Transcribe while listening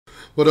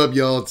What up,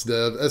 y'all? It's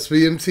Dev.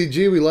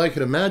 SVMTG, we like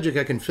it. A magic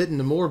I can fit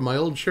into more of my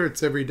old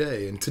shirts every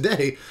day. And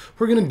today,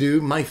 we're going to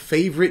do my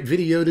favorite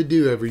video to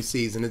do every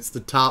season. It's the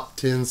top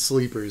 10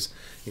 sleepers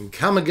in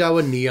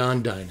Kamigawa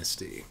Neon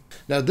DYnasty.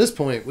 Now, at this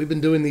point, we've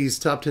been doing these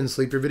top 10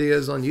 sleeper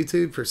videos on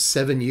YouTube for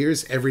 7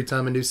 years every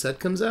time a new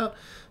set comes out.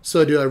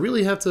 So do I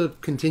really have to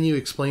continue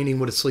explaining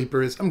what a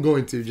sleeper is? I'm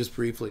going to, just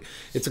briefly.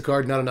 It's a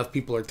card not enough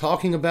people are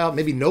talking about.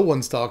 Maybe no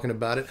one's talking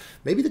about it.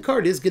 Maybe the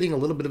card is getting a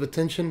little bit of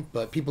attention,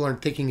 but people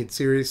aren't taking it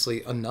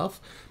seriously enough.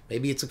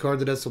 Maybe it's a card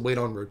that has to wait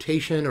on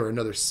rotation or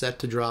another set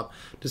to drop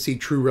to see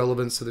true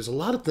relevance. So there's a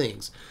lot of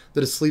things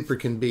that a sleeper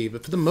can be.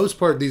 But for the most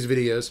part, these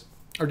videos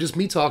are just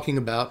me talking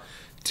about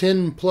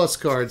 10 plus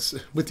cards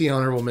with the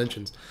honorable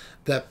mentions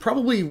that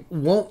probably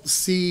won't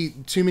see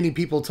too many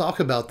people talk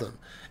about them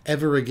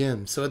ever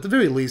again. So at the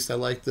very least, I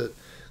like that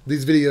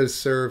these videos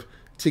serve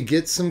to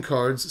get some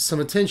cards some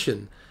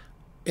attention,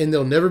 and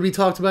they'll never be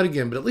talked about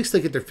again, but at least they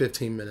get their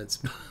 15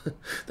 minutes.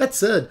 That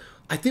said,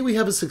 I think we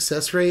have a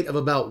success rate of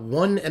about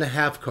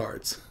 1.5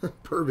 cards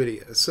per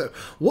video. So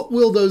what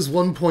will those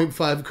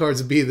 1.5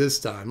 cards be this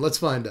time? Let's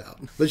find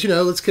out. But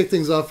let's kick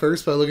things off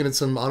first by looking at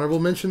some honorable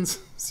mentions,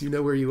 so you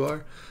know where you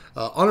are.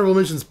 Honorable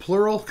mentions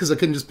plural, because I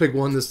couldn't just pick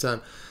one this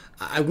time.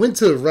 I went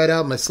to write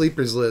out my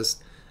sleepers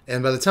list,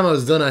 and by the time I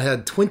was done, I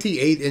had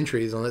 28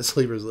 entries on that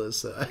sleepers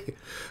list. So I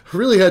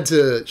really had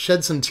to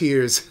shed some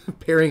tears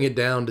paring it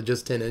down to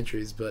just 10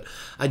 entries. But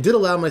I did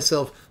allow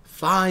myself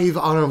 5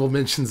 honorable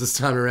mentions this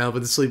time around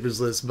with the sleepers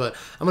list. But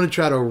I'm going to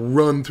try to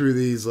run through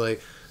these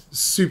like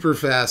super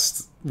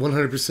fast,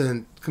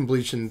 100%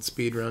 completion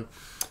speed run.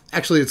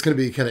 Actually, it's going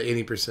to be kind of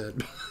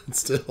 80%, but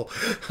still.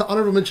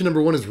 Honorable mention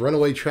number 1 is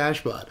Runaway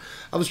Trashbot.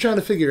 I was trying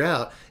to figure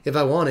out if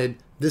I wanted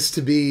this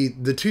to be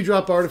the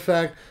 2-drop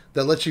artifact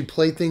that lets you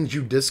play things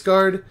you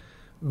discard,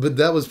 but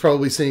that was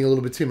probably seeing a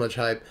little bit too much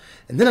hype.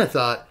 And then I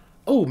thought,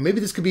 oh, maybe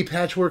this could be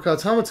Patchwork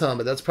Automaton,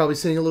 but that's probably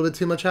seeing a little bit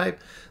too much hype.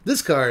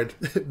 This card,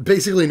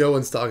 basically no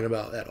one's talking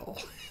about at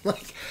all.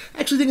 Like,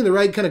 actually thinking the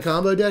right kind of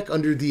combo deck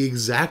under the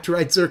exact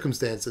right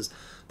circumstances,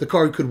 the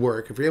card could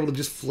work. If you're able to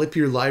just flip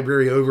your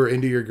library over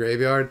into your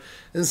graveyard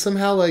and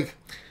somehow, like,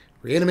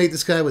 reanimate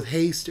this guy with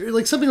haste, or,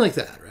 like, something like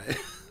that, right?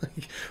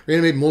 Like,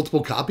 reanimate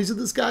multiple copies of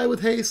this guy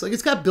with haste. Like,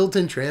 it's got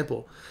built-in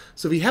trample.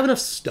 So if you have enough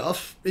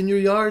stuff in your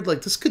yard,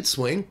 like, this could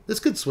swing. This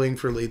could swing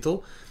for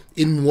lethal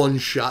in one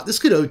shot. This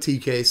could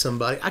OTK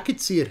somebody. I could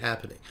see it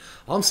happening.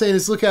 All I'm saying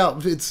is look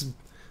out.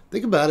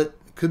 Think about it.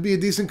 It could be a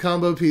decent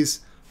combo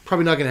piece.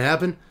 Probably not going to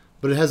happen,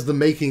 but it has the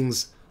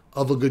makings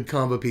of a good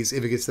combo piece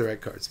if it gets the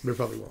right cards, but it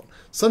probably won't.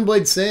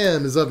 Sunblade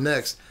Sam is up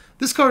next.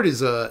 This card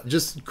is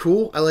just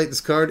cool. I like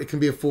this card. It can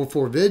be a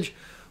 4/4 Vig,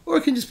 or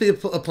it can just be a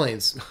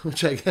Plains,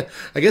 which I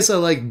guess I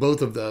like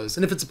both of those.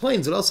 And if it's a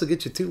Plains, it also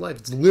gets you 2 life.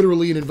 It's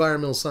literally an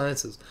environmental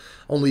sciences,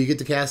 only you get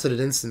to cast it at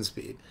instant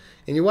speed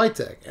in your white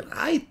deck. And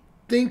I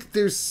think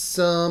there's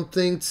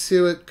something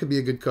to it. Could be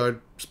a good card.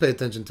 Just pay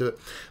attention to it.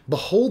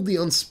 Behold the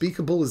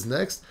Unspeakable is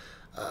next.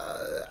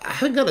 I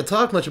haven't got to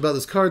talk much about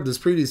this card this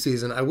previous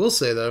season. I will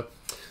say, though,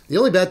 the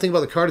only bad thing about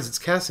the card is its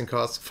casting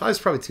cost. 5 is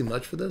probably too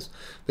much for this.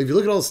 But if you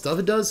look at all the stuff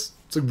it does,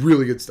 it's like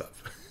really good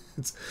stuff.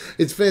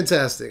 It's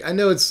fantastic. I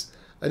know it's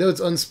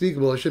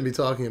unspeakable. I shouldn't be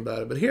talking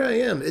about it, but here I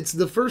am. It's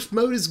the first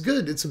mode is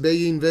good. It's a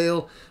Beguine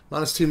Veil,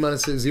 -2,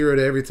 -6, 0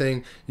 to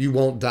everything. You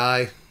won't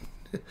die.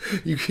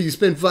 You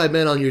spend 5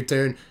 mana on your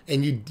turn,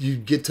 and you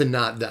get to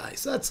not die.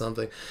 So that's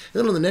something. And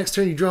then on the next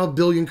turn, you draw a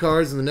billion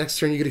cards, and the next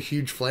turn you get a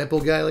huge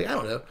Flample guy. Like, I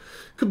don't know.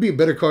 Could be a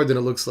better card than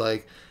it looks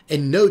like.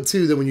 And note,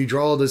 too, that when you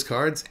draw all those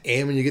cards,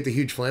 and when you get the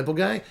huge Flample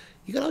guy,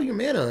 you got all your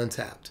mana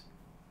untapped.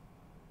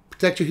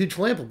 Protect your huge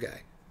Flample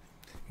guy.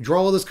 You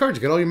draw all those cards,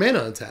 you got all your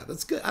mana untapped.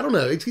 That's good. I don't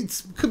know. It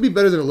could be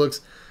better than it looks.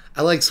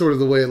 I like sort of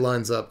the way it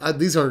lines up.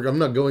 I'm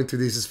not going through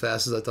these as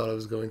fast as I thought I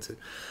was going to.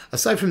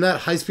 Aside from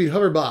that, High-Speed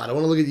Hoverbot. I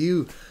want to look at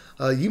you.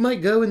 You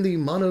might go in the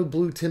mono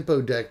blue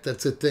tempo deck.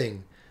 That's a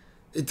thing.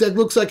 That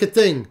looks like a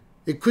thing.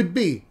 It could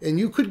be, and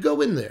you could go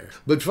in there.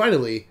 But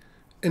finally,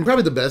 and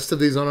probably the best of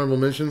these honorable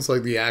mentions,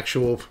 like the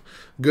actual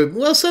good...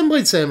 Well,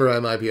 Sunblade Samurai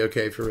might be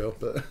okay for real,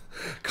 but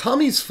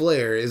Kami's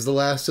Flare is the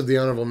last of the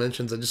honorable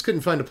mentions. I just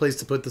couldn't find a place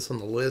to put this on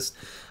the list.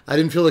 I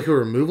didn't feel like a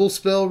removal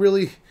spell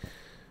really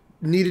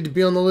needed to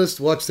be on the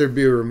list. Watch there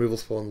be a removal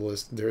spell on the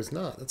list. There is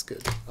not. That's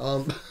good.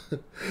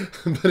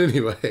 But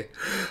anyway,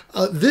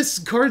 this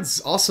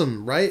card's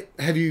awesome, right?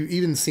 Have you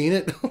even seen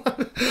it?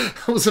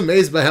 I was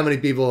amazed by how many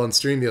people on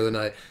stream the other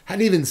night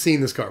hadn't even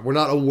seen this card. We're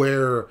not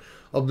aware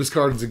of this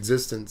card's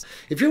existence.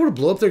 If you're able to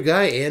blow up their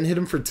guy and hit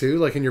him for 2,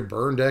 like in your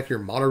burn deck, your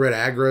mono red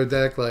aggro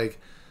deck,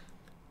 like,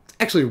 it's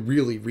actually a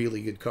really,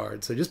 really good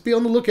card. So just be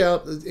on the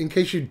lookout in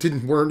case you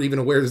weren't even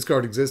aware this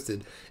card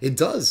existed. It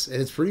does,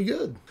 and it's pretty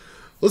good.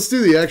 Let's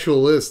do the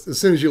actual list. As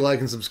soon as you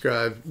like and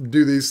subscribe,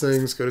 do these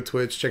things, go to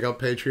Twitch, check out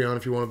Patreon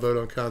if you want to vote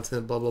on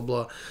content, blah, blah,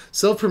 blah.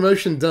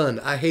 Self-promotion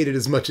done. I hate it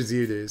as much as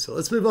you do. So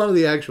let's move on to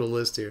the actual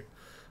list here.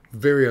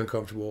 Very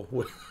uncomfortable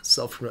with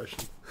self-promotion.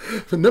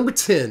 But number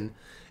 10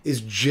 is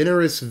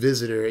Generous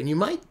Visitor. And you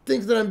might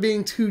think that I'm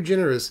being too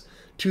generous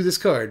to this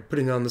card,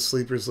 putting on the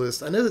sleepers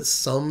list. I know that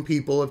some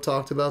people have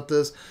talked about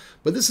this,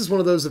 But this is one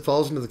of those that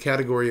falls into the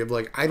category of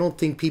like, I don't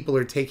think people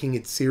are taking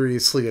it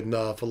seriously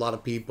enough. A lot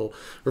of people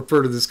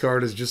refer to this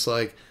card as just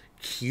like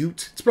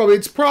cute.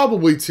 It's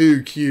probably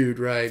too cute,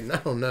 right? I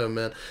don't know,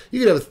 man. You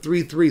could have a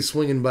 3/3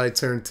 swinging by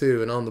turn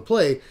 2, and on the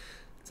play,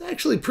 it's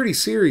actually pretty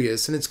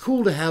serious. And it's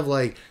cool to have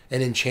like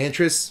an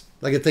enchantress,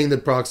 like a thing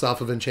that procs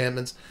off of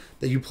enchantments,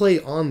 that you play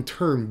on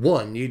turn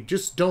 1. You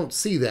just don't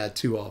see that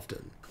too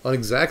often. On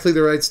exactly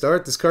the right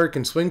start, this card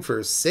can swing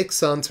for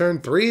 6 on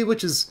turn 3,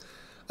 which is,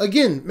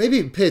 again,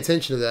 maybe pay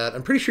attention to that.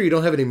 I'm pretty sure you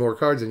don't have any more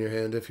cards in your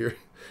hand if you're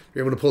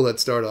able to pull that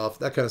start off.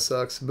 That kind of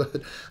sucks.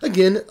 But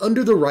again,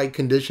 under the right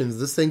conditions,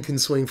 this thing can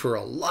swing for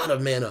a lot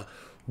of mana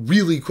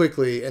really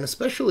quickly. And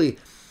especially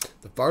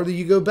the farther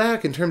you go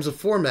back in terms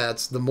of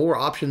formats, the more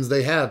options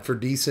they have for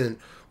decent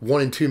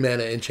 1 and 2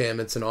 mana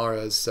enchantments and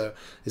auras. So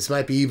this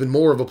might be even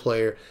more of a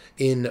player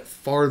in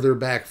farther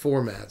back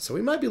formats. So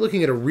we might be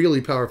looking at a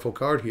really powerful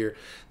card here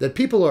that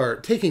people are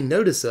taking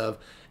notice of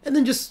and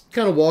then just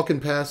kind of walking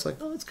past like,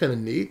 oh, that's kind of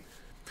neat.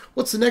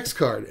 What's the next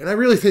card? And I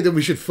really think that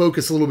we should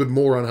focus a little bit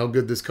more on how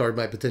good this card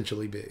might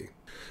potentially be.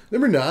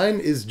 Number 9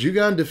 is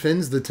Jugon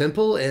Defends the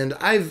Temple, and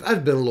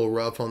I've been a little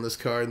rough on this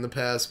card in the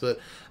past, but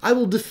I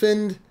will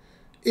defend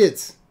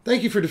it.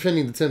 Thank you for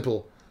defending the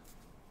temple.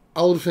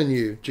 I will defend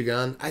you,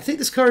 Jugon. I think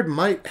this card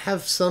might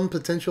have some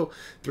potential.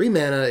 3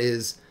 mana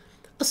is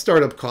a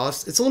startup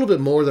cost. It's a little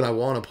bit more than I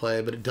want to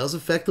play, but it does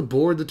affect the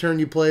board the turn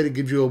you play. It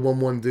gives you a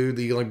 1/1 dude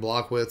that you can like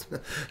block with,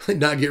 like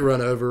not get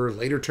run over.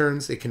 Later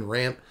turns, it can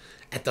ramp.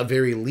 At the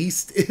very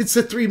least, it's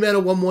a 3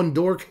 mana 1/1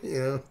 dork. You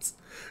know, it's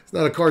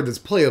not a card that's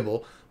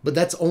playable, but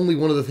that's only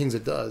one of the things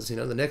it does. You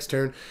know, the next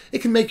turn, it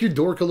can make your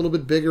dork a little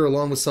bit bigger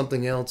along with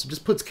something else. It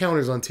just puts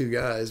counters on 2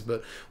 guys,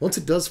 but once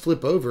it does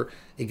flip over,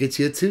 it gets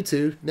you a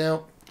 2/2.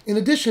 Now, in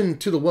addition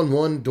to the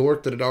 1/1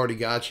 dork that it already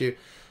got you,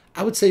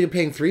 I would say you're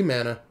paying 3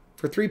 mana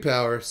for 3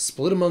 power,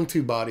 split among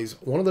 2 bodies.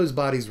 One of those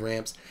bodies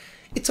ramps.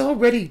 It's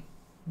already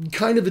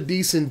kind of a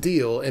decent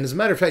deal, and as a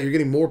matter of fact, you're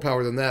getting more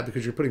power than that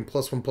because you're putting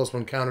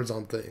 +1/+1 counters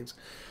on things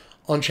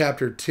on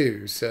chapter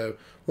 2. So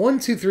 1,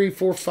 2, 3,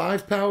 4,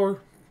 5 power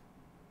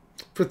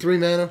for 3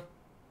 mana.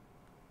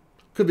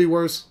 Could be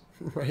worse,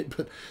 right?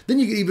 But then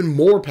you get even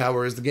more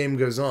power as the game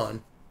goes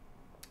on.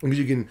 Because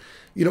you can,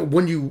 you know,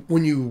 when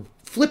you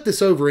flip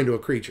this over into a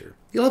creature,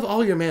 you'll have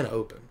all your mana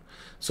open.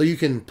 So you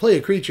can play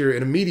a creature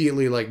and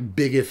immediately like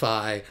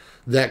bigify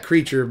that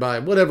creature by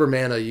whatever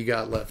mana you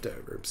got left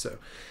over. So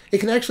it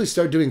can actually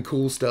start doing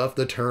cool stuff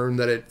the turn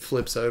that it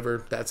flips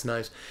over. That's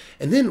nice.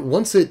 And then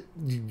once it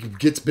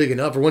gets big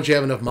enough, or once you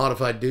have enough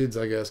modified dudes,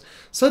 I guess,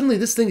 suddenly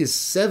this thing is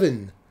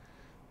 7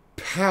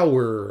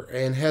 power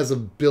and has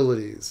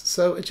abilities.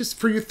 So it's just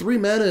for your 3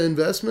 mana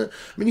investment.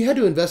 I mean, you had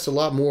to invest a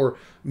lot more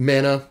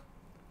mana,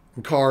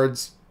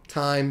 cards,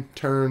 time,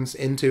 turns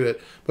into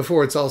it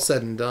before it's all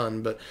said and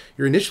done. But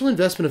your initial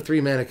investment of 3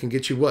 mana can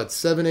get you what,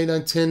 7, 8,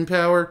 9, 10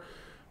 power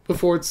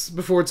before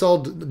it's all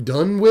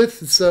done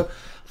with. So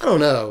I don't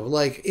know,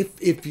 like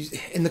if you,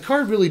 and the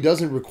card really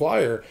doesn't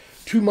require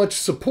too much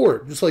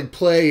support. Just like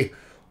play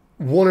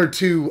one or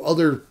two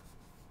other,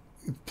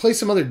 play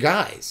some other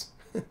guys.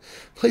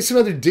 Play some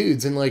other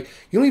dudes, and like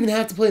you don't even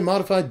have to play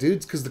modified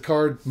dudes because the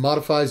card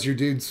modifies your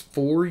dudes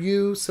for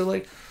you. So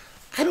like,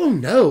 I don't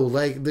know,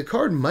 like the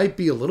card might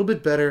be a little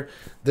bit better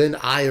than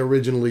I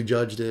originally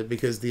judged it,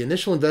 because the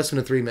initial investment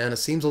of 3 mana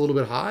seems a little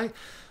bit high,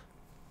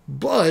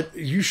 but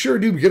you sure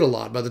do get a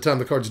lot by the time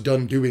the card's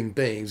done doing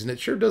things, and it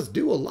sure does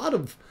do a lot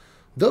of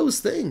those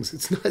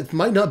things. It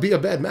might not be a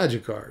bad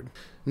Magic card.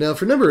 Now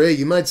for number 8,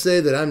 you might say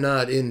that I'm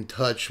not in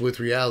touch with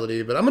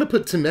reality, but I'm going to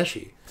put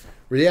Tameshi,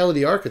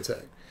 Reality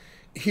Architect,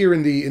 here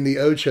in the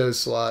Ocho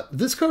slot.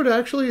 This card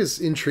actually is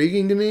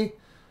intriguing to me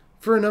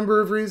for a number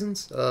of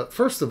reasons.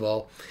 First of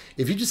all,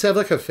 if you just have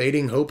like a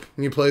Fading Hope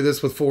and you play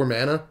this with 4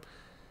 mana,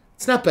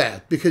 it's not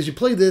bad, because you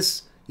play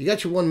this, you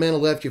got your 1 mana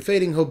left, you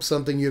Fading Hope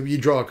something, you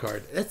draw a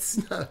card. That's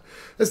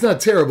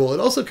not terrible. It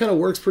also kind of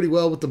works pretty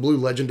well with the blue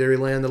legendary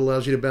land that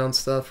allows you to bounce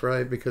stuff,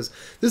 right? Because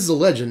this is a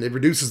legend, it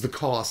reduces the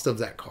cost of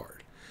that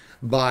card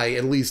by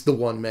at least the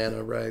 1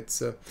 mana, right?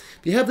 So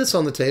if you have this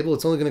on the table,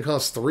 it's only going to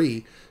cost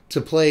 3 to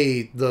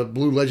play the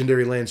blue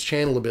legendary land's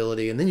channel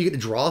ability, and then you get to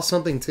draw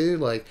something too.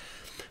 Like,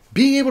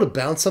 being able to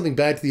bounce something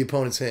back to the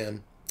opponent's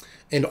hand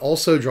and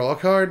also draw a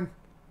card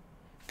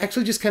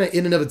actually just kind of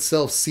in and of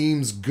itself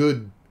seems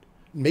good.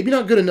 Maybe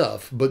not good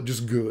enough, but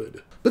just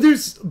good. But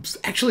there's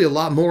actually a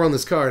lot more on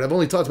this card. I've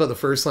only talked about the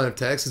first line of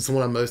text. It's the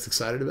one I'm most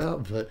excited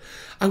about. But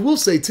I will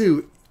say,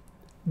 too,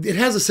 it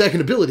has a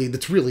second ability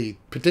that's really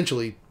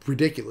potentially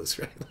ridiculous,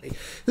 right? Like,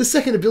 the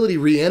second ability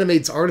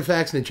reanimates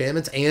artifacts and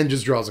enchantments and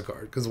just draws a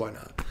card, because why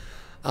not?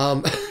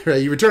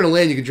 Right, you return a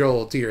land you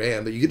control to your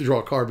hand, but you get to draw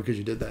a card because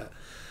you did that.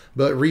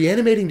 But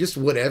reanimating just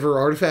whatever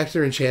artifact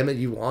or enchantment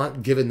you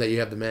want, given that you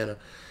have the mana,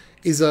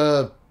 is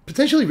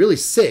potentially really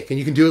sick, and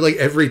you can do it like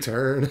every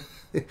turn.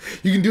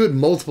 You can do it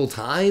multiple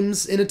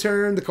times in a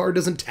turn. The card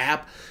doesn't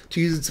tap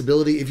to use its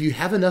ability. If you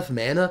have enough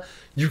mana,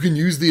 you can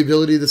use the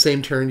ability the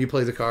same turn you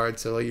play the card.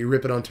 So like you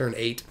rip it on turn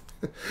 8.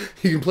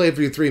 You can play it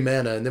for your 3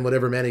 mana, and then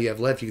whatever mana you have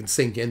left, you can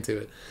sink into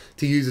it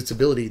to use its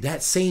ability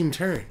that same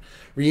turn.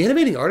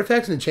 reanimating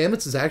artifacts and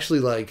enchantments is actually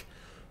like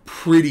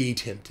pretty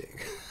tempting.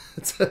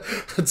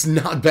 It's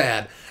not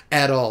bad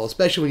at all,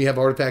 especially when you have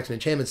artifacts and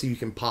enchantments that you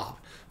can pop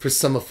for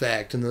some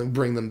effect and then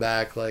bring them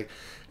back. Like,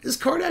 this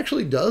card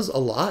actually does a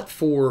lot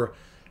for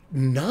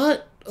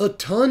not a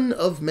ton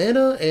of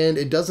mana, and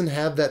it doesn't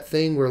have that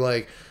thing where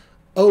like,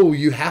 oh,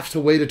 you have to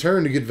wait a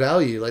turn to get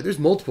value. Like, there's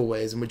multiple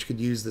ways in which you could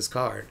use this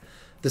card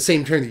the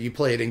same turn that you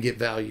play it and get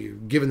value,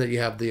 given that you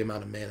have the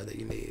amount of mana that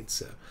you need.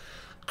 So,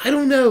 I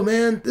don't know,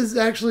 man. This is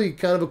actually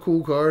kind of a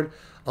cool card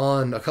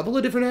on a couple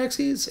of different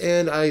axes,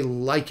 and I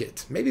like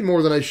it. Maybe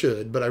more than I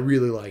should, but I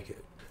really like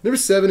it. Number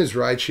 7 is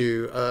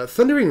Raichu.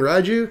 Thundering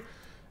Raichu,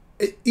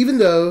 even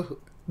though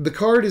the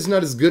card is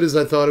not as good as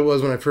I thought it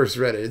was when I first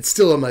read it, it's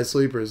still on my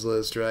sleepers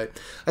list, right?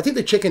 I think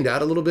they chickened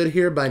out a little bit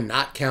here by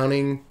not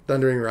counting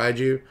Thundering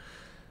Raichu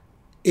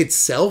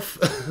itself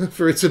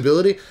for its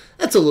ability.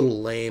 That's a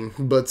little lame,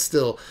 but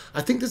still,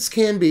 I think this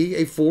can be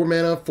a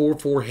 4-mana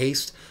 4/4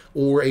 haste,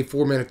 or a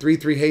 4-mana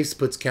 3/3 haste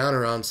puts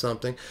counter on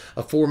something.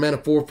 A 4-mana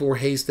 4/4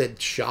 haste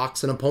that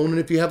shocks an opponent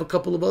if you have a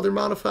couple of other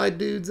modified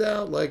dudes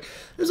out. Like,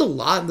 there's a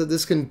lot that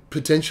this can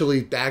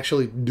potentially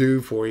actually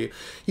do for you.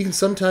 You can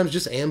sometimes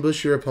just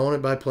ambush your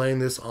opponent by playing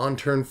this on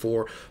turn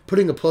 4,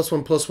 putting a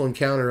 +1/+1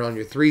 counter on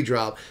your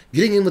 3-drop,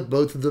 getting in with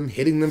both of them,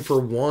 hitting them for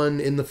 1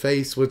 in the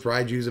face with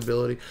Raiju's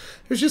ability.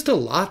 There's just a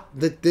lot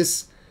that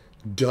this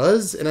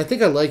does, and I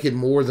think I like it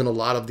more than a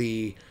lot of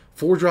the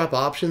 4-drop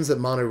options that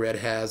Mono Red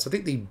has. I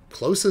think the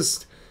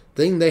closest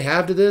thing they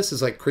have to this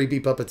is like Creepy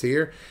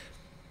Puppeteer,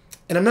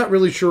 and I'm not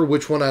really sure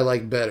which one I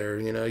like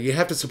better. You know, you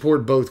have to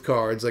support both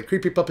cards. Like,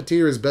 Creepy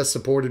Puppeteer is best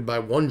supported by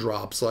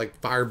 1-drops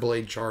like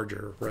Fireblade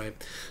Charger, right?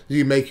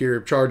 You make your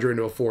Charger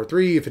into a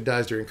 4/3. If it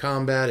dies during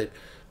combat, it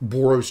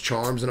Boros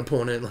Charms an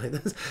opponent. Like,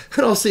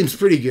 that all seems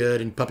pretty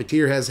good, and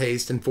Puppeteer has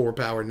haste and 4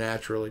 power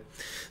naturally.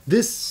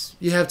 This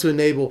you have to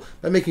enable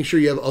by making sure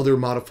you have other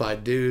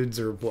modified dudes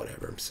or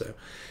whatever. So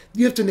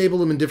you have to enable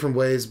them in different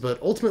ways,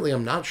 but ultimately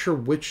I'm not sure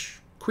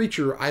which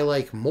creature I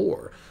like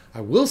more.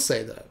 I will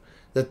say, though,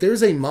 that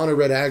there's a mono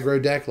red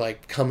aggro deck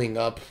like coming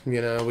up.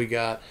 You know,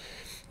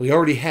 we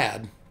already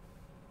had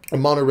a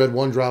mono red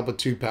 1-drop with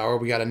 2 power.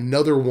 We got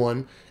another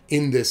one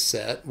in this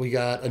set. We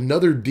got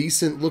another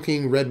decent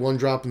looking red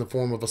 1-drop in the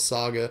form of a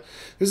Saga.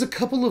 There's a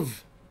couple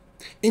of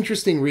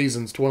interesting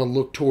reasons to want to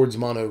look towards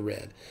mono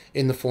red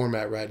in the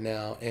format right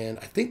now, and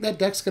I think that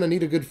deck's going to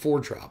need a good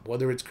 4-drop,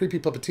 whether it's Creepy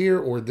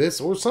Puppeteer or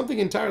this or something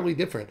entirely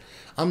different.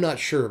 I'm not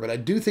sure, but I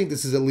do think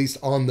this is at least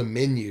on the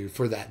menu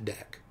for that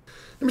deck.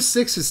 Number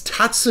 6 is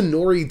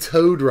Tatsunori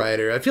Toad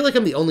Rider. I feel like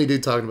I'm the only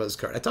dude talking about this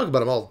card. I talk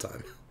about him all the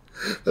time,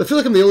 but I feel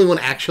like I'm the only one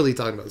actually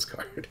talking about this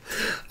card.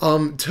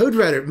 Toad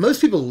Rider,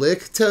 most people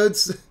lick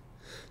toads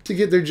to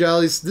get their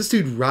jollies. This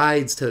dude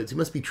rides toads. He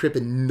must be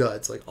tripping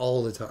nuts like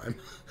all the time.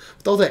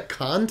 With all that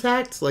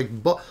contact, like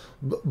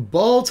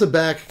ball to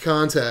back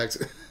contact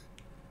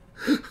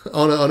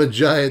on a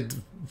giant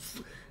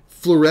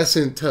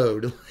fluorescent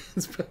toad.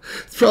 It's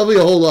probably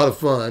a whole lot of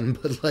fun,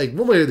 but like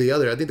one way or the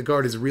other, I think the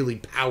card is really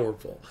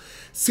powerful.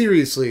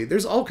 Seriously,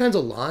 there's all kinds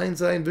of lines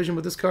that I envision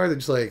with this card that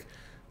just like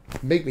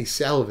make me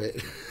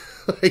salivate.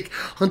 Like,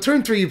 on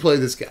turn 3, you play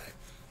this guy.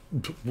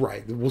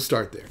 Right, we'll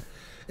start there.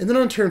 And then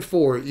on turn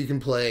 4, you can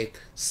play,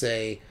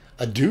 say,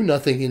 a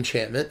do-nothing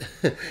enchantment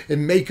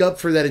and make up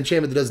for that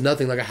enchantment that does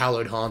nothing, like a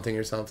Hallowed Haunting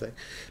or something.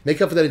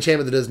 Make up for that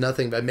enchantment that does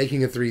nothing by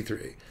making a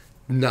 3/3.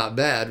 Not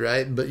bad,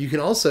 right? But you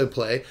can also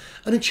play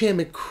an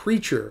enchantment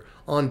creature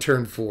on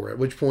turn 4, at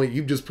which point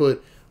you've just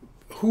put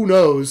who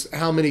knows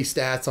how many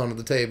stats onto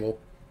the table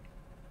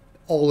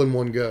all in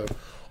one go.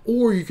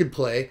 Or you could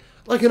play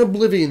like an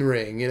Oblivion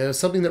Ring, you know,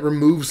 something that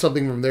removes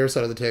something from their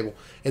side of the table,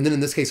 and then in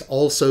this case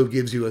also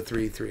gives you a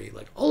 3/3.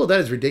 Like, all of that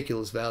is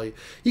ridiculous value.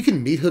 You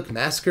can Meat Hook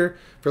Massacre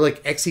for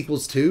like X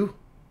 = 2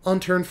 on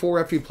turn 4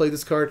 after you play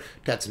this card.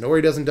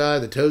 Tatsunori doesn't die,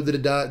 the toad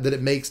that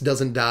it makes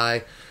doesn't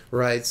die,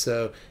 right?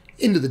 So,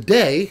 end of the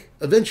day,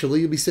 eventually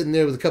you'll be sitting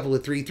there with a couple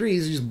of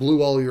 3/3s, you just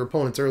blew all your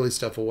opponent's early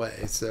stuff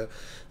away. So,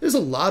 there's a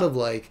lot of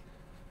like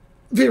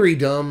very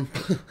dumb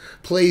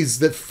plays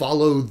that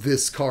follow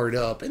this card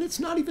up, and it's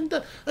not even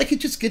done. Like, it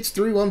just gets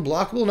through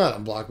unblockable.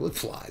 Not unblockable, it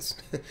flies.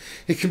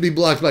 It can be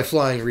blocked by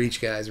flying reach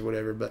guys or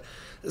whatever, but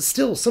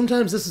still,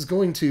 sometimes this is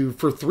going to,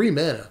 for 3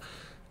 mana,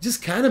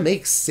 just kind of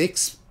make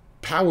 6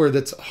 power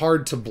that's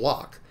hard to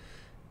block.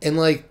 And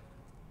like,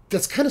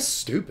 that's kind of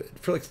stupid.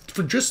 For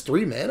just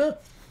 3 mana,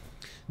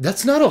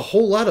 that's not a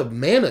whole lot of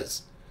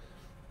manas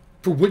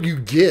for what you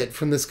get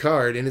from this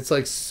card, and it's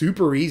like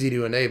super easy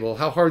to enable.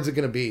 How hard is it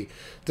going to be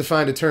to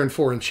find a turn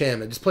 4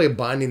 enchantment? Just play a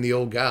Binding the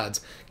Old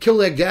Gods, kill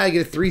that guy,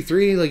 get a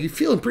 3/3. Like, you're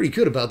feeling pretty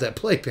good about that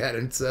play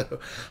pattern. So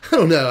I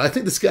don't know, I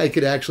think this guy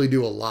could actually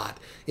do a lot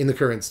in the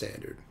current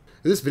standard.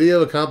 If this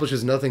video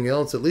accomplishes nothing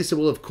else, at least it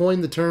will have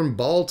coined the term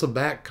ball to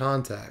back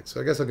contact,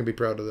 so I guess I can be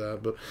proud of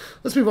that. But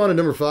let's move on to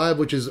number 5,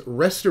 which is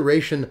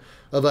Restoration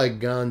of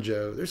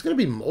Eiganjo. There's going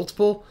to be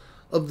multiple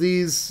of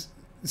these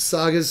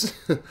sagas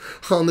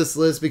on this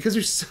list because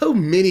there's so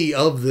many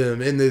of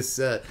them in this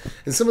set,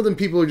 and some of them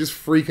people are just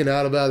freaking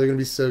out about. They're going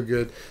to be so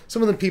good.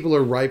 Some of them people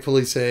are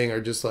rightfully saying are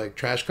just like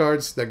trash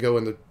cards that go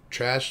in the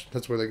trash.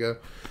 That's where they go.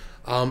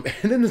 And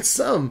then in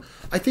some,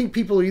 I think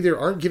people either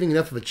aren't giving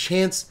enough of a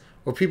chance,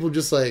 or people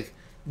just like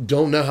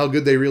don't know how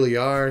good they really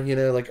are. You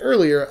know, like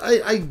earlier,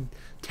 I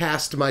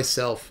tasked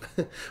myself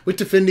with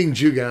defending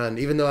Jugan,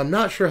 even though I'm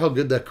not sure how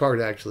good that card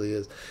actually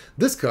is.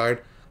 This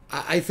card,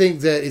 I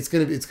think that it's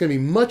gonna be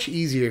much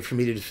easier for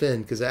me to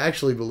defend, because I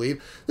actually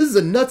believe this is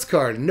a nuts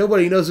card and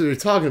nobody knows what they're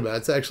talking about.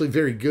 It's actually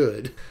very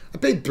good. I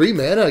paid 3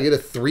 mana. I get a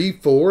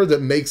 3/4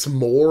 that makes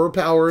more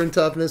power and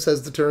toughness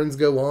as the turns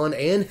go on,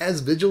 and has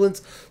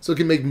vigilance, so it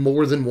can make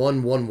more than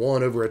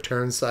 1/1/1 over a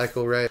turn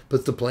cycle, right?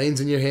 Puts the planes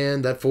in your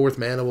hand. That 4th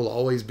mana will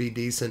always be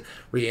decent.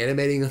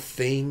 Reanimating a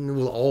thing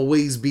will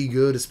always be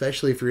good,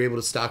 especially if you're able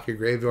to stock your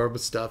graveyard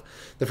with stuff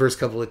the first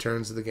couple of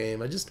turns of the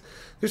game.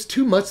 There's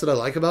too much that I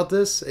like about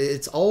this.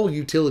 It's all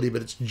utility,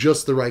 but it's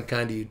just the right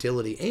kind of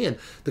utility. And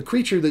the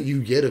creature that you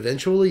get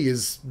eventually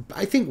is,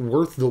 I think,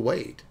 worth the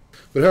wait.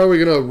 But how are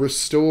we going to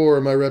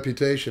restore my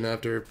reputation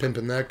after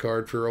pimping that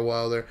card for a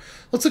while there?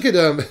 Let's look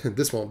at,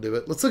 this won't do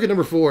it. Let's look at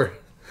number 4,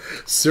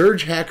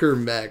 Surge Hacker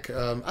Mech.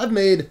 I've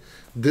made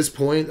this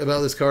point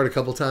about this card a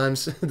couple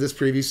times this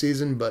previous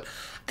season, but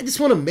I just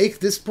want to make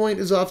this point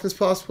as often as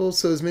possible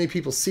so as many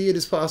people see it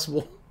as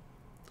possible.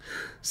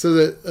 So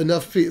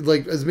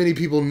that as many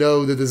people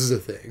know that this is a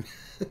thing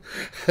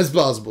as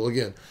possible.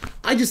 Again,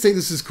 I just think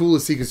this is cool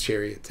as Seeker's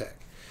Chariot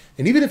tech.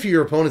 And even if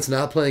your opponent's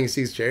not playing a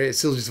Seeker's Chariot, it's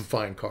still just a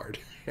fine card.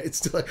 It's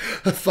still like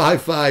a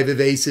 5/5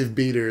 evasive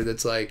beater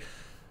that's like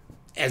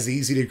as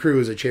easy to crew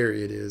as a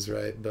Chariot is,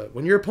 right? But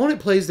when your opponent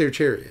plays their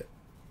Chariot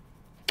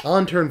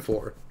on turn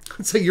 4,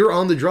 let's say you're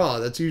on the draw.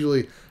 That's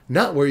usually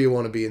not where you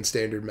want to be in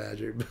Standard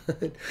Magic.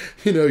 But,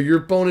 you know, your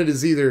opponent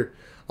is either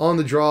on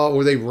the draw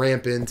or they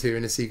ramp into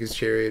in a Seeker's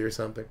Chariot or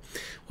something.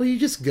 Well, you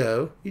just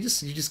go. You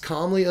just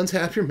calmly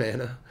untap your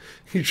mana.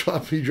 You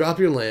drop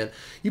your land.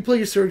 You play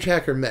your Surge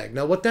Hacker Mech.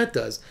 Now, what that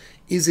does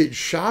is it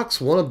shocks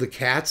one of the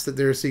cats that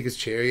their Seeker's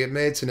Chariot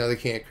made, so now they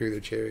can't crew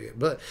their Chariot.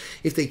 But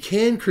if they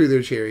can crew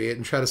their Chariot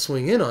and try to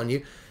swing in on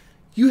you,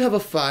 you have a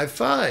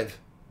 5/5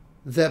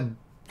 that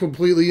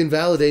completely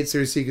invalidates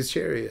their Seeker's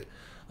Chariot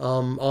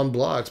on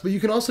blocks. But you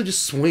can also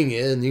just swing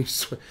in. You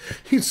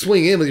can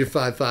swing in with your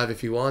 5/5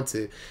 if you want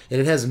to. And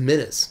it has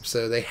menace,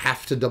 so they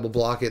have to double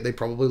block it. They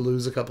probably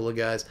lose a couple of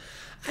guys.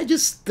 I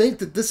just think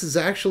that this is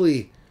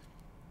actually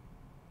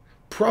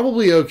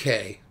probably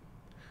okay.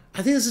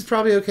 I think this is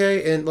probably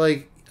okay, and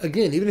like,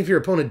 again, even if your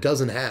opponent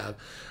doesn't have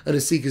an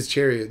Seeker's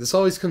Chariot, this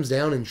always comes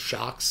down and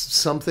shocks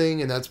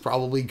something, and that's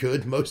probably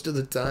good most of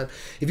the time.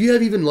 If you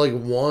have even like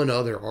one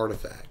other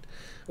artifact,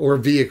 or a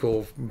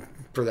vehicle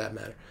for that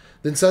matter,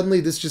 then suddenly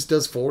this just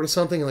does 4 to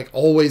something and like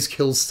always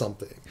kills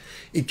something.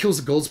 It kills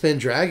a Goldspan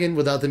Dragon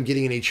without them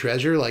getting any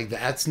treasure. Like,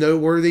 that's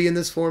noteworthy in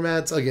this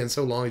format. Again,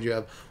 so long as you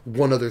have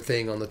one other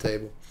thing on the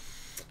table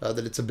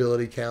that its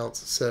ability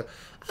counts. So,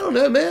 I don't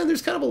know, man.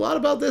 There's kind of a lot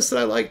about this that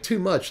I like too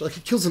much. Like,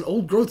 it kills an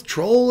old growth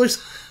troll or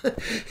something.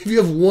 If you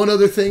have one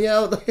other thing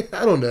out, like,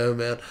 I don't know,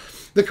 man.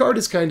 The card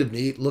is kind of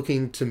neat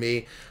looking to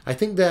me. I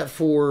think that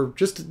for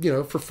just, you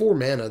know, for 4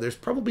 mana, there's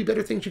probably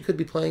better things you could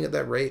be playing at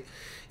that rate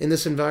in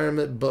this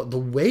environment. But the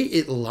way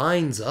it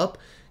lines up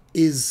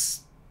is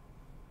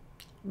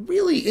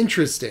really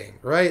interesting,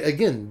 right?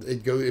 Again,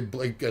 it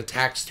like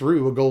attacks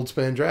through a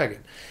Goldspan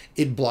Dragon.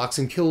 It blocks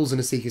and kills in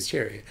a Seeker's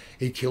Chariot.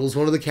 It kills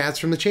one of the cats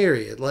from the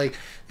Chariot. Like,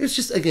 it's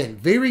just, again,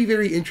 very,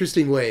 very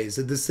interesting ways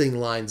that this thing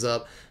lines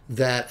up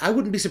that I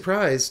wouldn't be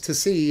surprised to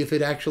see if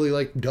it actually,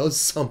 like, does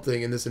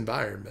something in this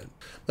environment.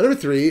 My number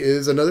 3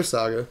 is another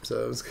Saga,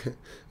 so let's get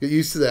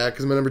used to that,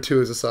 because my number 2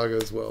 is a Saga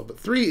as well. But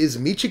 3 is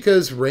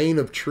Michika's Reign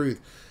of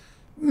Truth.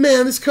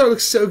 Man, this card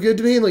looks so good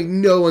to me, and like,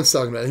 no one's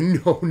talking about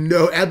it.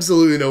 No,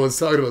 absolutely no one's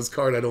talking about this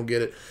card. I don't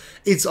get it.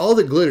 It's all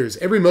that glitters.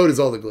 Every mode is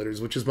all that glitters,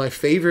 which is my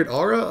favorite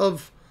aura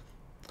of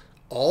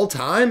all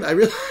time. I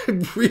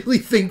really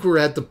think we're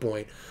at the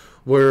point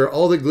where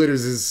all that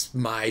glitters is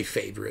my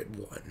favorite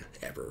one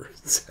ever.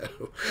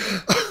 So,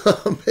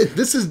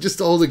 this is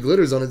just all that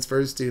glitters on its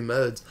first 2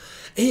 modes,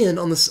 and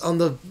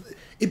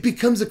it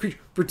becomes a creature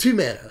for 2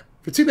 mana.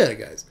 For 2 mana,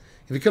 guys,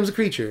 it becomes a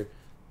creature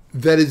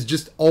that is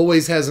just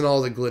always has an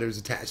all that glitters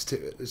attached to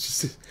it.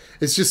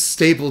 It's just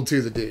stapled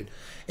to the dude.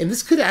 And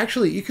this could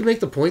actually, you could make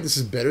the point this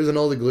is better than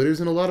all that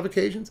glitters in a lot of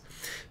occasions,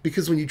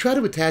 because when you try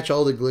to attach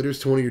all that glitters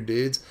to one of your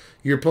dudes,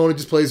 your opponent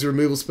just plays a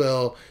removal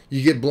spell,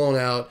 you get blown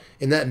out,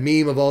 and that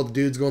meme of all the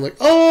dudes going like,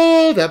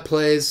 oh, that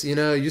plays, you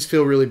know, you just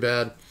feel really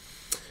bad.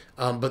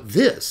 But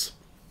this,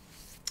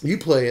 you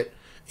play it,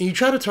 and you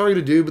try to target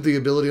a dude with the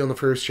ability on the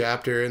first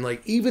chapter, and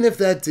like, even if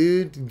that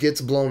dude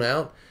gets blown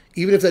out,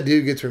 even if that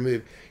dude gets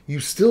removed, you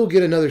still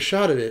get another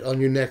shot at it on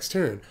your next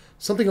turn.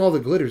 Something all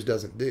that glitters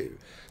doesn't do.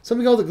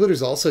 Something all that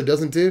glitters also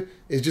doesn't do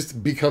is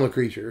just become a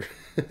creature.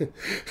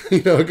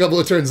 You know, a couple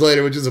of turns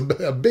later, which is a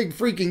big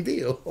freaking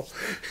deal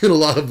in a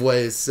lot of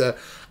ways. So,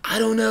 I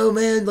don't know,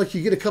 man. Like,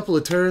 you get a couple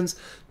of turns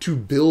to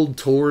build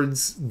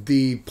towards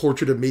the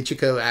Portrait of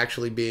Michiko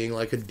actually being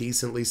like a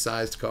decently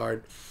sized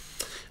card.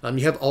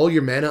 You have all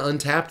your mana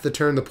untapped the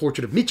turn the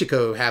Portrait of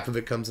Michiko, half of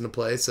it comes into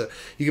play, so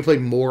you can play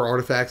more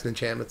artifacts and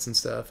enchantments and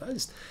stuff.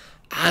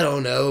 I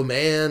don't know,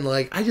 man.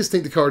 Like, I just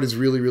think the card is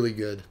really, really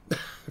good. I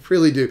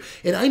really do.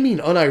 And I mean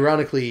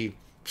unironically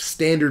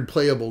standard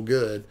playable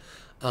good.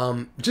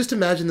 Just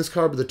imagine this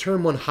card with a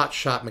turn 1 hot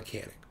shot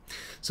mechanic.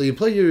 So you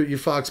play your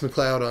Fox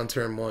McCloud on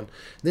turn 1.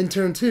 Then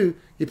turn 2,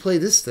 you play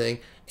this thing,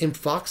 and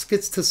Fox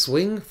gets to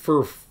swing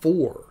for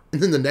 4.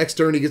 And then the next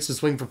turn, he gets to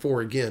swing for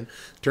 4 again.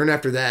 Turn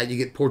after that, you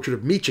get Portrait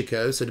of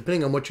Michiko. So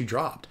depending on what you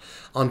dropped,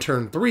 on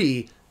turn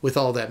 3, with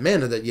all that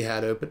mana that you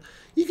had open,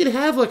 you could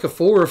have like a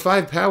 4 or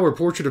 5 power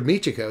Portrait of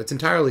Michiko. It's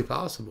entirely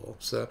possible.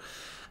 So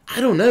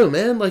I don't know,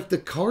 man. Like, the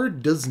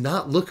card does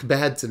not look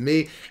bad to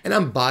me. And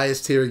I'm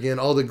biased here again.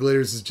 All the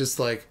glitters is just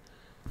like,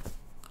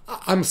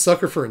 I'm a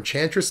sucker for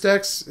Enchantress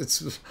decks.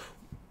 It's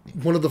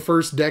one of the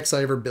first decks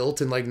I ever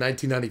built in like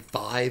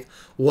 1995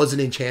 was an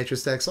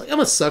Enchantress deck. So, like, I'm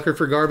a sucker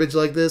for garbage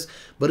like this.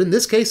 But in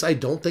this case, I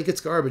don't think it's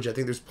garbage. I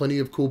think there's plenty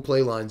of cool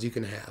play lines you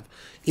can have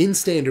in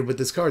Standard with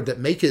this card that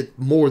make it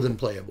more than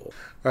playable.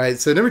 All right,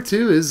 so number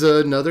 2 is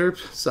another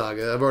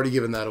saga. I've already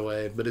given that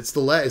away, but it's the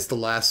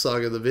last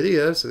saga of the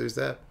video, so there's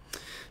that.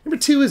 Number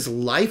 2 is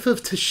Life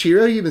of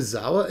Toshiro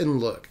Yumezawa. And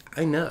look,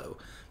 I know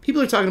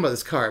people are talking about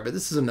this card, but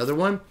this is another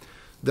one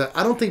that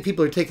I don't think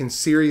people are taking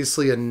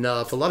seriously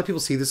enough. A lot of people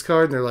see this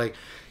card and they're like,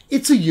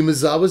 it's a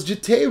Yumezawa's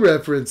Jite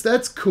reference.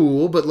 That's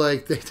cool, but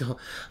like I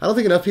don't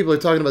think enough people are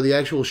talking about the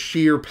actual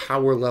sheer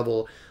power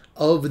level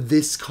of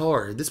this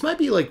card. This might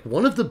be like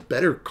one of the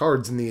better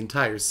cards in the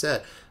entire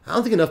set. I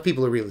don't think enough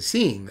people are really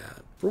seeing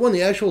that. For one,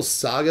 the actual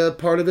saga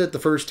part of it, the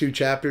first 2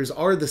 chapters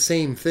are the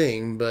same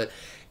thing, but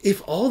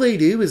if all they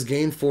do is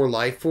gain 4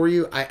 life for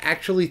you, I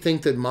actually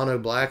think that Mono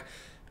Black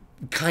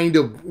kind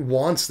of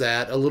wants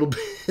that a little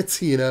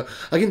bit, you know.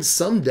 Against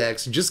some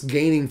decks, just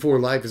gaining 4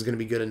 life is going to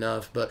be good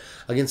enough, but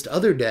against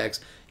other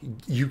decks,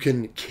 you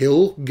can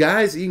kill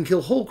guys, you can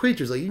kill whole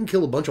creatures. Like, you can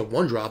kill a bunch of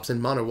 1-drops in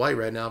Mono White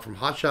right now, from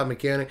Hotshot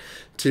Mechanic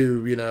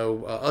to, you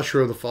know, Usher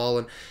of the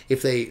Fallen.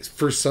 If they,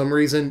 for some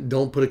reason,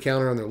 don't put a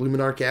counter on their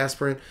Luminarch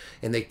Aspirant,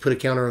 and they put a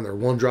counter on their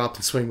 1-drop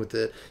and swing with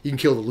it, you can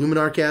kill the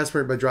Luminarch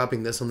Aspirant by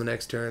dropping this on the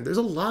next turn. There's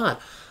a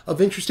lot of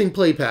interesting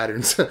play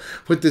patterns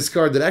with this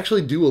card that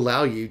actually do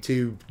allow you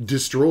to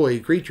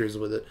destroy creatures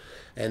with it.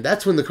 And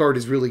that's when the card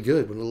is really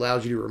good, when it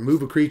allows you to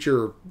remove a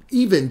creature, or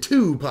even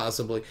 2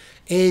 possibly,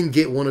 and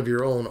get one of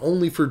your own,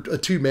 only for a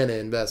 2 mana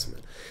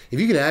investment. If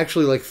you can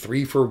actually like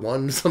 3 for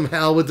 1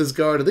 somehow with this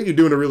card, I think you're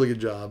doing a really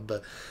good job,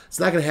 but it's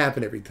not going to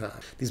happen every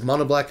time. These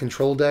mono black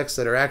control decks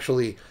that are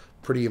actually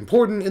pretty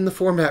important in the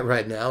format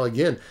right now,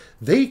 again,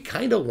 they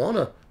kind of want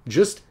to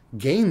just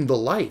gain the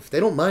life.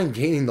 They don't mind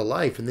gaining the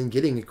life and then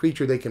getting a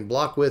creature they can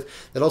block with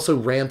that also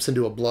ramps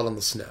into a Blood on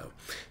the Snow.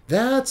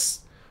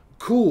 That's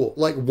cool.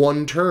 Like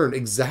 1 turn,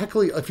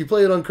 exactly. If you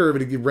play it on curve,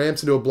 it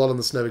ramps into a Blood on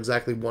the Snow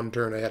exactly 1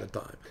 turn ahead of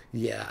time.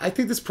 Yeah, I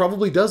think this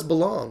probably does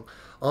belong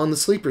on the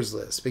sleepers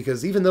list,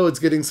 because even though it's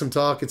getting some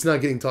talk, it's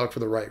not getting talk for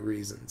the right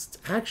reasons.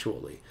 It's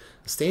actually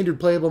a standard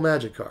playable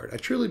Magic card, I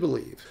truly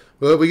believe.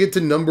 Well, we get to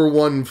number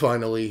 1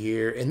 finally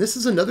here, and this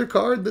is another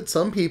card that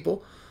some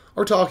people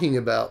are talking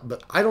about,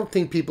 but I don't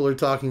think people are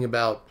talking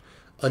about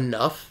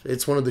enough.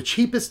 It's one of the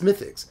cheapest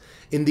mythics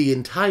in the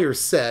entire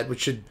set,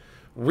 which should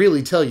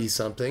really tell you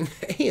something.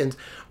 And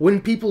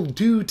when people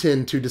do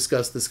tend to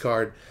discuss this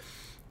card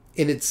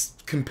in its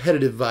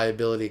competitive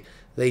viability,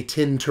 they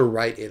tend to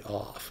write it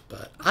off.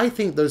 But I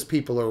think those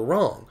people are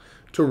wrong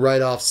to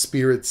write off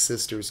Spirit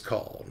Sister's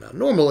Call. Now,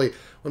 normally,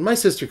 when my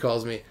sister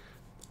calls me,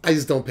 I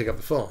just don't pick up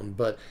the phone.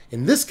 But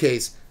in this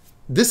case,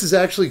 this is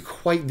actually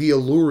quite the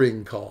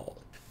alluring call.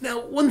 Now,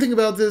 one thing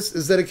about this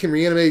is that it can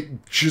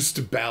reanimate just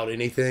about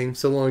anything,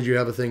 so long as you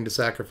have a thing to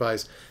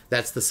sacrifice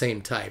that's the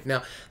same type.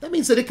 Now, that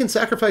means that it can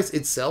sacrifice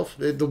itself.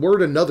 The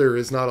word another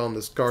is not on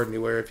this card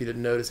anywhere, if you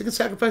didn't notice. It can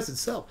sacrifice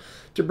itself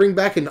to bring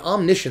back an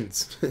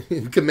Omniscience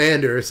in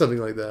Commander or something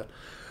like that.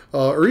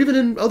 Or even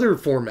in other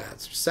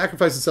formats. Just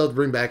sacrifice itself to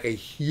bring back a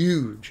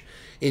huge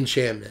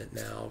enchantment.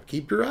 Now,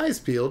 keep your eyes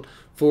peeled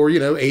for,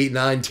 8,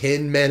 9,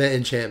 10 mana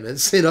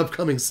enchantments in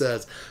upcoming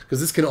sets, because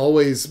this can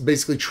always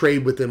basically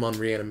trade with them on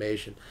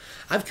reanimation.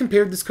 I've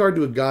compared this card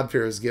to a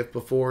Godfarer's Gift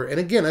before, and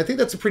again, I think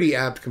that's a pretty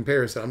apt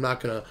comparison. I'm not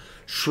going to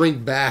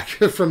shrink back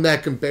from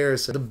that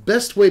comparison. The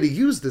best way to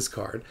use this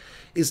card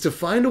is to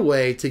find a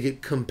way to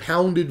get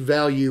compounded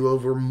value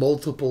over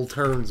multiple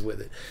turns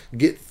with it.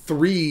 Get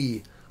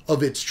 3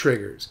 of its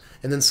triggers,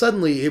 and then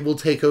suddenly it will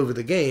take over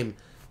the game.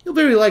 You'll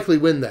very likely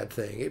win that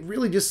thing. It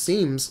really just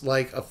seems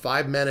like a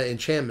 5 mana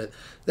enchantment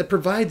that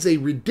provides a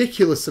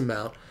ridiculous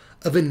amount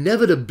of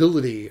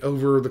inevitability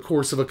over the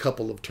course of a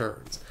couple of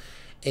turns.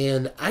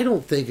 And I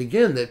don't think,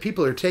 again, that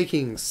people are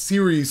taking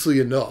seriously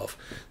enough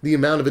the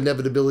amount of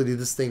inevitability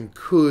this thing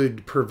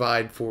could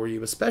provide for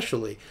you,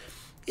 especially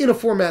in a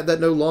format that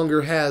no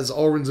longer has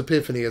Alrund's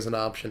Epiphany as an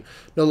option,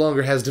 no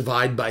longer has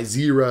Divide by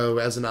Zero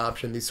as an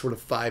option. These sort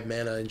of 5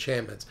 mana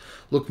enchantments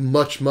look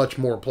much, much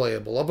more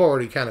playable. I've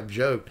already kind of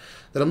joked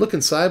that I'm looking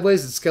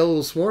sideways at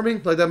Skeletal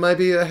Swarming, like that might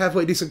be a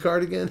halfway decent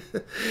card again,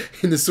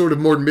 in this sort of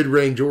more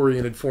mid-range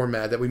oriented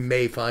format that we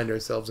may find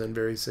ourselves in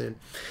very soon.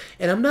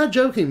 And I'm not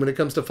joking when it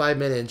comes to 5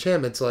 mana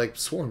enchantments like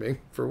Swarming,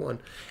 for one.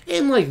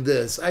 And like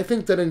this, I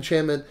think that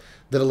enchantment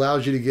that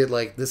allows you to get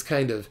like this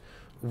kind of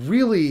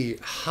really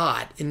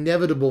hot,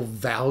 inevitable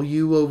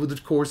value over the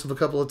course of a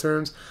couple of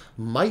turns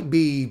might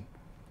be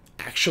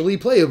actually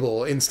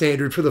playable in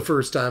Standard for the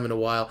first time in a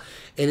while.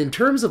 And in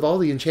terms of all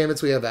the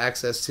enchantments we have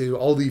access to,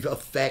 all the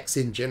effects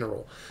in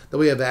general that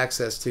we have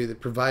access to that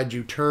provide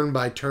you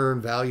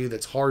turn-by-turn value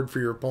that's hard for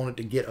your opponent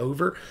to get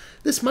over,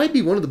 this might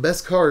be one of the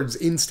best cards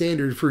in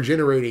Standard for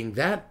generating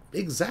that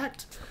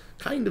exact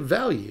kind of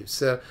value.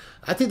 So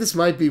I think this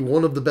might be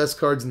one of the best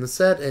cards in the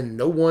set, and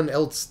no one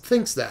else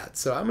thinks that.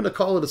 So I'm going to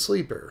call it a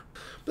sleeper.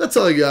 But that's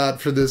all I got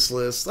for this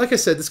list. Like I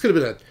said, this could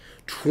have been a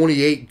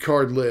 28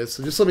 card list.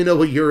 So just let me know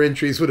what your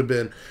entries would have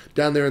been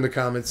down there in the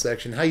comments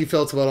section. How you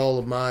felt about all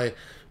of my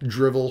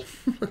drivel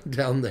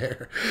down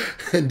there,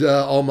 and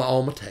all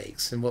my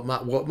takes, and what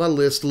my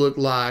list looked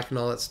like, and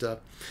all that stuff.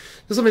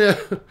 Just let me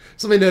know.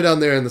 Just let me know down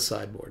there in the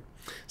sideboard.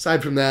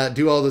 Aside from that,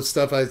 do all the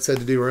stuff I said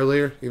to do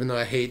earlier. Even though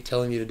I hate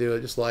telling you to do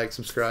it, just like,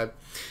 subscribe,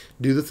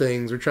 do the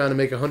things. We're trying to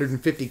make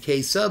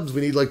 150K subs.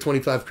 We need like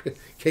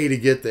 25K to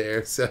get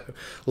there. So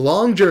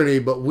long journey,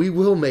 but we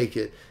will make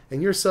it.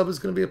 And your sub is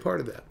going to be a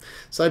part of that.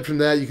 Aside from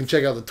that, you can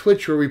check out the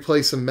Twitch where we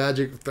play some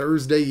Magic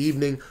Thursday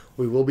evening.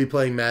 We will be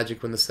playing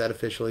Magic when the set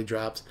officially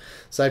drops.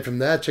 Aside from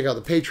that, check out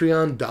the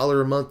Patreon,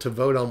 $1 a month to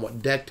vote on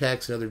what deck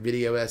techs and other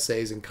video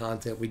essays and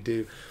content we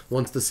do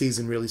once the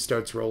season really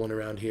starts rolling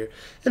around here.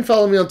 And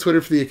follow me on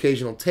Twitter for the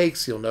occasional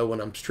takes. You'll know when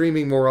I'm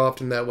streaming more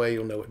often that way.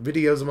 You'll know what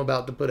videos I'm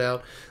about to put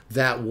out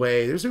that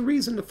way. There's a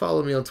reason to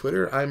follow me on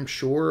Twitter. I'm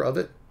sure of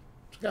it.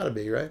 Gotta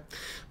be, right?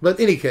 But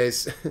in any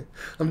case,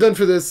 I'm done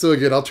for this. So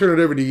again, I'll turn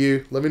it over to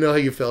you. Let me know how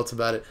you felt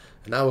about it,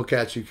 and I will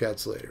catch you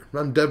cats later.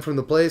 I'm Deb from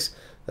the place.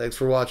 Thanks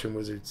for watching,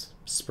 Wizards.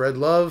 Spread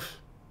love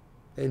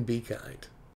and be kind.